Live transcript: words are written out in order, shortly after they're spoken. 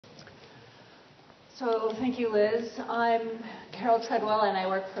So thank you, Liz. I'm Carol Treadwell, and I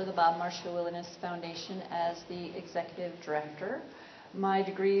work for the Bob Marshall Wilderness Foundation as the executive director. My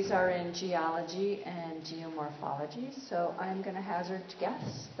degrees are in geology and geomorphology, so I'm going to hazard to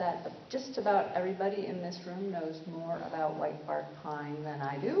guess that just about everybody in this room knows more about whitebark pine than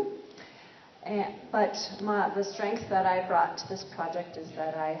I do. But the strength that I brought to this project is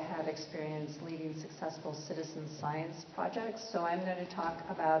that I have experience leading successful citizen science projects. So I'm going to talk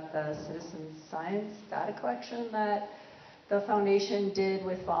about the citizen science data collection that the foundation did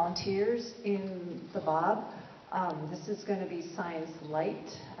with volunteers in the Bob. This is going to be science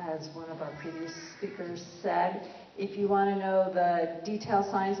light, as one of our previous speakers said. If you want to know the detailed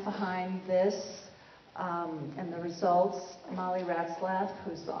science behind this, and the results, Molly Ratzlaff,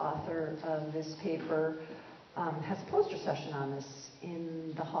 who's the author of this paper, has a poster session on this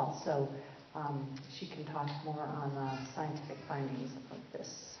in the hall, so she can talk more on the scientific findings of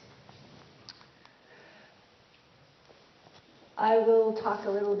this. I will talk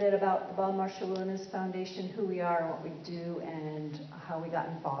a little bit about the Bob Marshall Wilderness Foundation, who we are and what we do, and how we got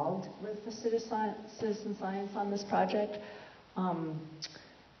involved with the citizen science on this project.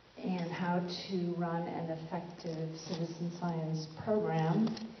 And how to run an effective citizen science program.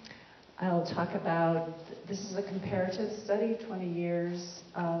 I'll talk about, this is a comparative study, 20 years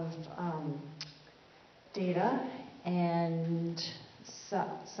of data, and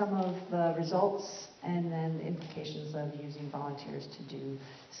some of the results, and then the implications of using volunteers to do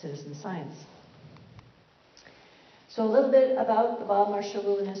citizen science. So a little bit about the Bob Marshall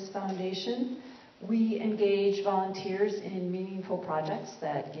Wilderness Foundation. We engage volunteers in meaningful projects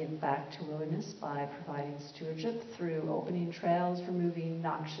that give back to wilderness by providing stewardship through opening trails, removing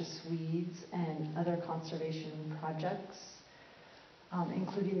noxious weeds, and other conservation projects,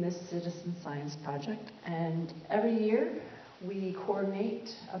 including this citizen science project. And every year, we coordinate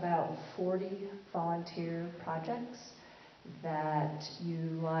about 40 volunteer projects that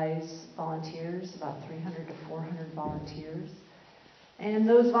utilize volunteers, about 300 to 400 volunteers. And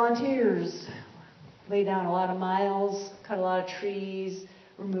those volunteers lay down a lot of miles, cut a lot of trees,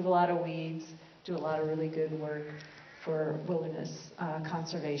 remove a lot of weeds, do a lot of really good work for wilderness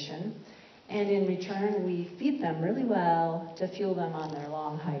conservation. And in return, we feed them really well to fuel them on their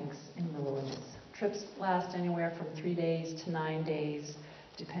long hikes in the wilderness. Trips last anywhere from 3 days to 9 days,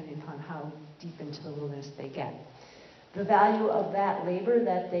 depending upon how deep into the wilderness they get. The value of that labor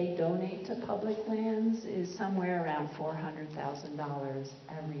that they donate to public lands is somewhere around $400,000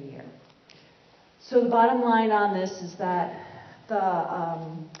 every year. So the bottom line on this is that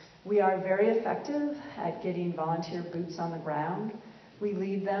we are very effective at getting volunteer boots on the ground. We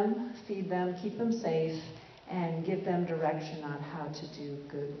lead them, feed them, keep them safe, and give them direction on how to do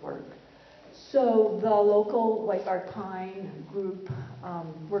good work. So the local Whitebark Pine group,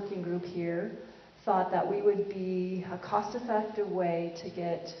 working group here, thought that we would be a cost-effective way to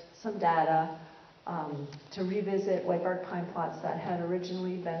get some data to revisit whitebark pine plots that had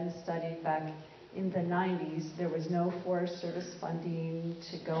originally been studied back in the 90s. There was no Forest Service funding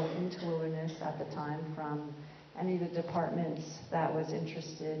to go into wilderness at the time from any of the departments that was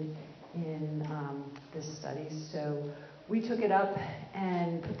interested in this study. So we took it up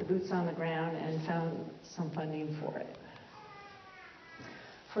and put the boots on the ground and found some funding for it.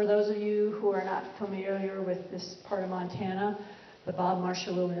 For those of you who are not familiar with this part of Montana, the Bob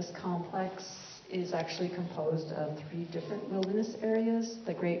Marshall Wilderness Complex is actually composed of 3 different wilderness areas: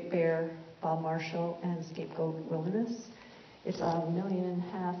 the Great Bear, Bob Marshall, and Scapegoat Wilderness. It's a 1.5 million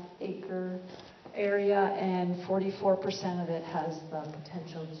acre area, and 44% of it has the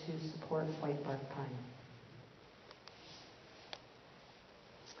potential to support whitebark pine.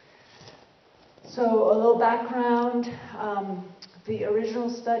 So a little background. The original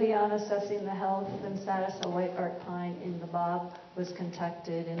study on assessing the health and status of whitebark pine in the Bob was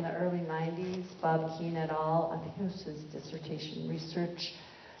conducted in the early 90s. Bob Keene et al., I think it was his dissertation research,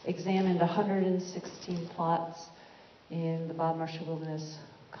 examined 116 plots in the Bob Marshall Wilderness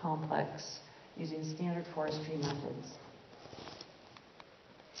Complex using standard forestry methods.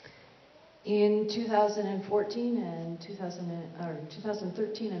 In 2013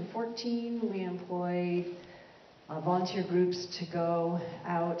 and 14, we employed volunteer groups to go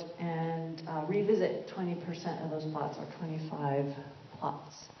out and revisit 20% of those plots, or 25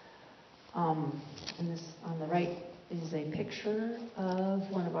 plots. And this on the right is a picture of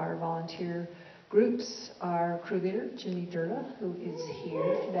one of our volunteer groups, our crew leader, Jimmy Durda, who is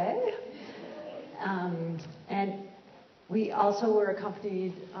here today. And we also were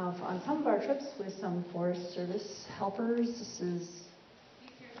accompanied on some of our trips with some Forest Service helpers. This is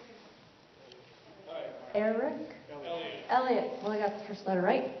Eric? Elliot. Well, I got the first letter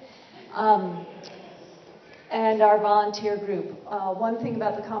right. And our volunteer group. One thing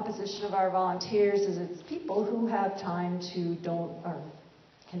about the composition of our volunteers is it's people who have time to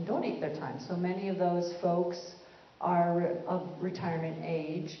can donate their time. So many of those folks are of retirement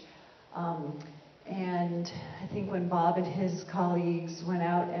age. And I think when Bob and his colleagues went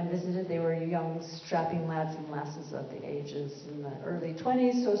out and visited, they were young, strapping lads and lasses of the ages in the early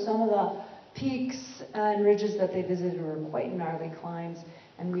 20s. So some of the peaks and ridges that they visited were quite gnarly climbs,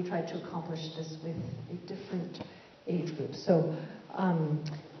 and we tried to accomplish this with a different age group. So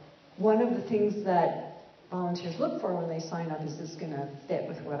one of the things that volunteers look for when they sign up is this going to fit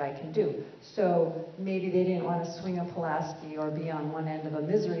with what I can do. So maybe they didn't want to swing a Pulaski or be on one end of a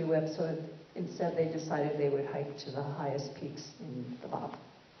misery whip, so instead they decided they would hike to the highest peaks in the Bob.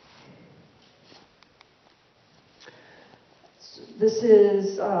 So this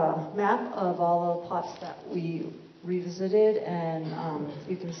is a map of all the plots that we revisited, and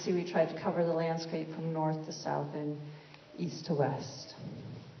you can see we tried to cover the landscape from north to south and east to west.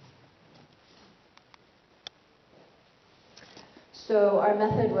 So our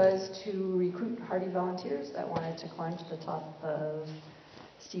method was to recruit hardy volunteers that wanted to climb to the top of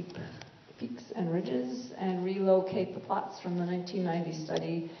steep peaks and ridges and relocate the plots from the 1990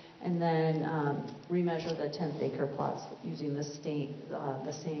 study, and then remeasure the 10th acre plots using the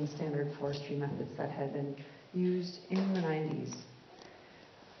same standard forestry methods that had been used in the 90s.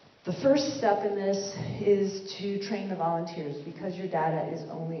 The first step in this is to train the volunteers, because your data is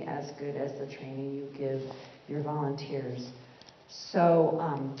only as good as the training you give your volunteers. So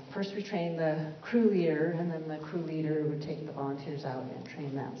first we trained the crew leader, and then the crew leader would take the volunteers out and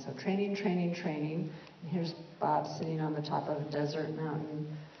train them. So training, training, training. And here's Bob sitting on the top of a desert mountain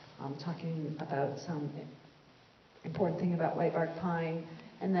talking about some important thing about whitebark pine,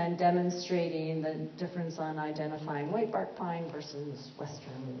 and then demonstrating the difference on identifying whitebark pine versus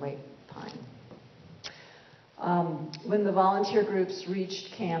western white pine. When the volunteer groups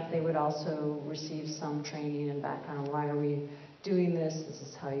reached camp, they would also receive some training and background. Why are we doing this? This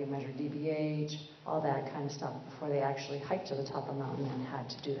is how you measure DBH, all that kind of stuff, before they actually hiked to the top of the mountain and had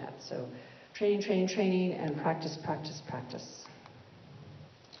to do that. So training, training, training, and practice, practice, practice.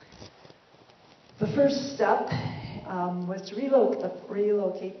 The first step was to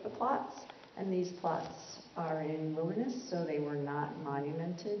relocate the plots, and these plots are in wilderness, so they were not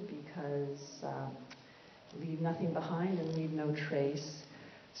monumented, because leave nothing behind and leave no trace.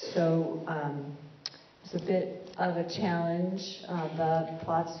 So it's a bit of a challenge. The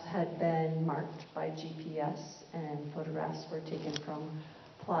plots had been marked by GPS, and photographs were taken from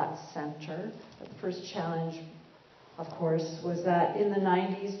plot center. But the first challenge, of course, was that in the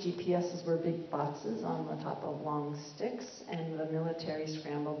 90s, GPSs were big boxes on the top of long sticks, and the military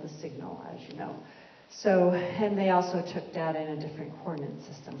scrambled the signal, as you know. So, and they also took data in a different coordinate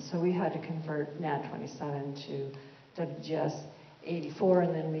system. So we had to convert NAD 27 to WGS 84,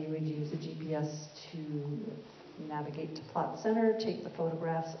 and then we would use the GPS to navigate to plot center, take the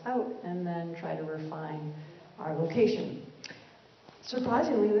photographs out, and then try to refine our location.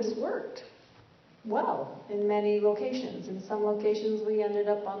 Surprisingly, this worked well in many locations. In some locations, we ended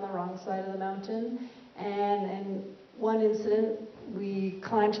up on the wrong side of the mountain, and in one incident, we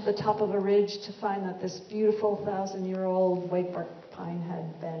climbed to the top of a ridge to find that this beautiful 1,000-year-old whitebark pine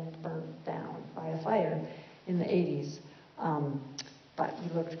had been burnt down by a fire in the 80s. But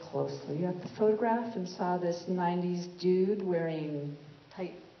we looked closely at the photograph and saw this 90s dude wearing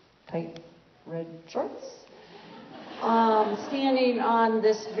tight red shorts, standing on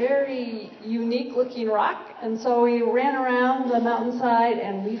this very unique-looking rock. And so we ran around the mountainside,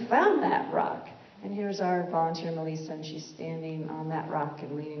 and we found that rock. And here's our volunteer, Melissa, and she's standing on that rock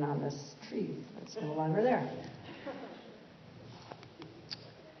and leaning on this tree that's no longer there.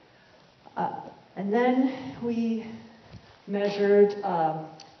 And then we measured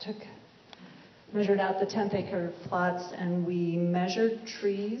out the 10th acre plots, and we measured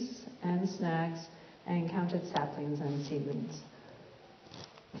trees and snags and counted saplings and seedlings.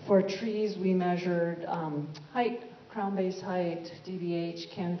 For trees, we measured height, crown base height,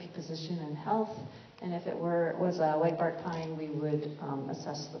 DBH, canopy position, and health. And if it was a whitebark pine, we would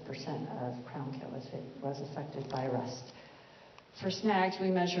assess the percent of crown kill if it was affected by rust. For snags,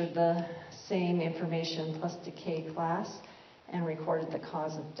 we measured the same information plus decay class and recorded the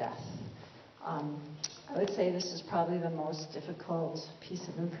cause of death. I would say this is probably the most difficult piece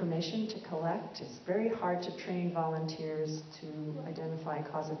of information to collect. It's very hard to train volunteers to identify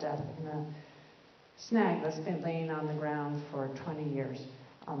cause of death in a snag that's been laying on the ground for 20 years.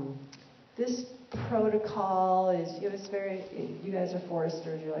 This protocol is, you guys are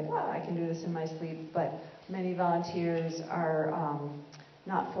foresters, you're like, well, I can do this in my sleep, but many volunteers are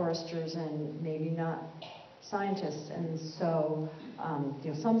not foresters and maybe not scientists. And so,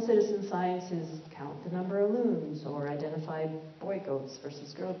 some citizen sciences count the number of loons or identify boy goats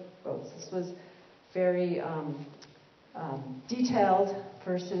versus girl goats. This was very detailed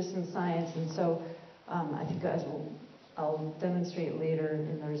for citizen science, and so I think I'll demonstrate later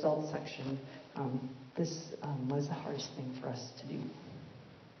in the results section, this was the hardest thing for us to do.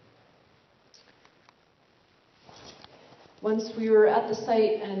 Once we were at the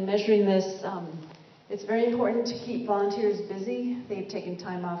site and measuring this, it's very important to keep volunteers busy. They've taken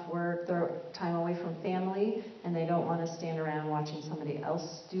time off work, their time away from family, and they don't want to stand around watching somebody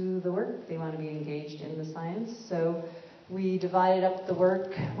else do the work. They want to be engaged in the science. So we divided up the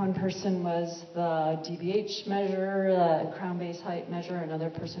work. One person was the DBH measure, the crown base height measure. Another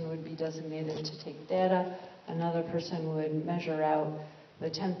person would be designated to take data. Another person would measure out the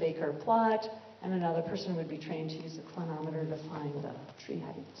 10th acre plot. And another person would be trained to use a clinometer to find the tree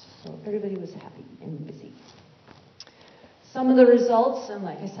height. So everybody was happy and busy. Some of the results, and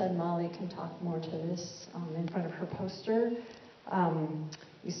like I said, Molly can talk more to this in front of her poster.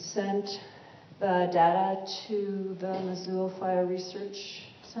 We sent the data to the Missoula Fire Research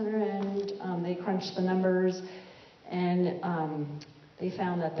Center, and they crunched the numbers, and they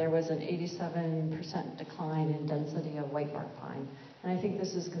found that there was an 87% decline in density of whitebark pine. And I think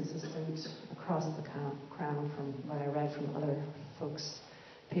this is consistent across the crown from what I read from other folks'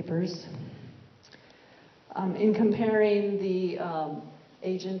 papers. In comparing the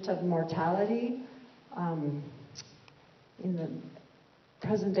agent of mortality, in the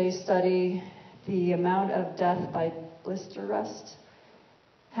present day study, the amount of death by blister rust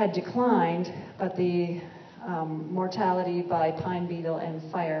had declined, but the mortality by pine beetle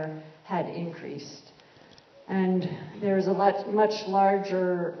and fire had increased. And there's a much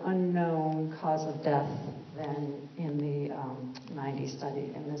larger unknown cause of death than in the 90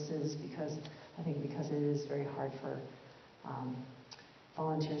 study. And this is because it is very hard for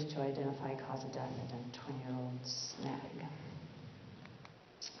volunteers to identify cause of death in a 20-year-old snag.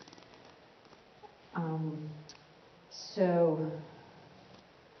 So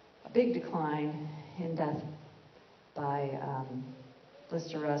a big decline in death by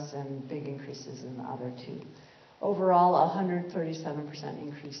blister rust and big increases in the other two. Overall, 137%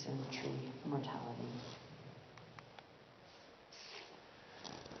 increase in tree mortality.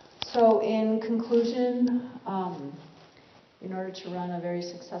 So in conclusion, in order to run a very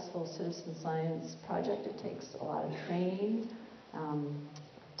successful citizen science project, it takes a lot of training,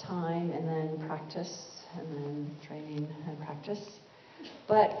 time, and then practice, and then training and practice.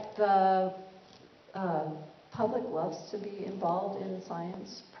 But the public loves to be involved in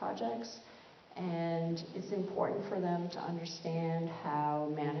science projects, and it's important for them to understand how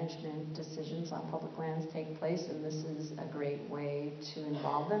management decisions on public lands take place, and this is a great way to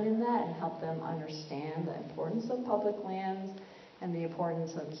involve them in that and help them understand the importance of public lands and the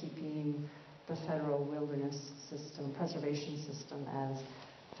importance of keeping the federal wilderness system, preservation system, as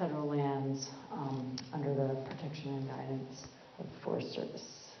federal lands under the protection and guidance of the Forest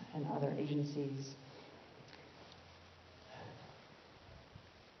Service and other agencies.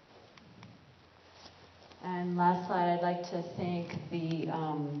 And last slide, I'd like to thank the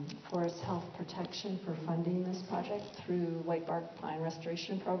Forest Health Protection for funding this project through Whitebark Pine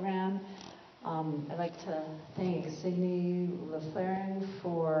Restoration Program. I'd like to thank Signe LaFlaren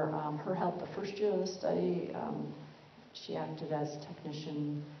for her help the first year of the study. She acted as a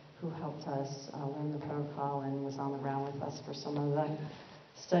technician who helped us learn the protocol and was on the ground with us for some of the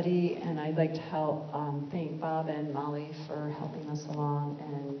study. And I'd like to thank Bob and Molly for helping us along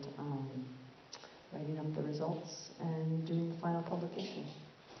and writing up the results and doing the final publication.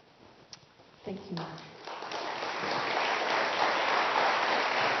 Thank you.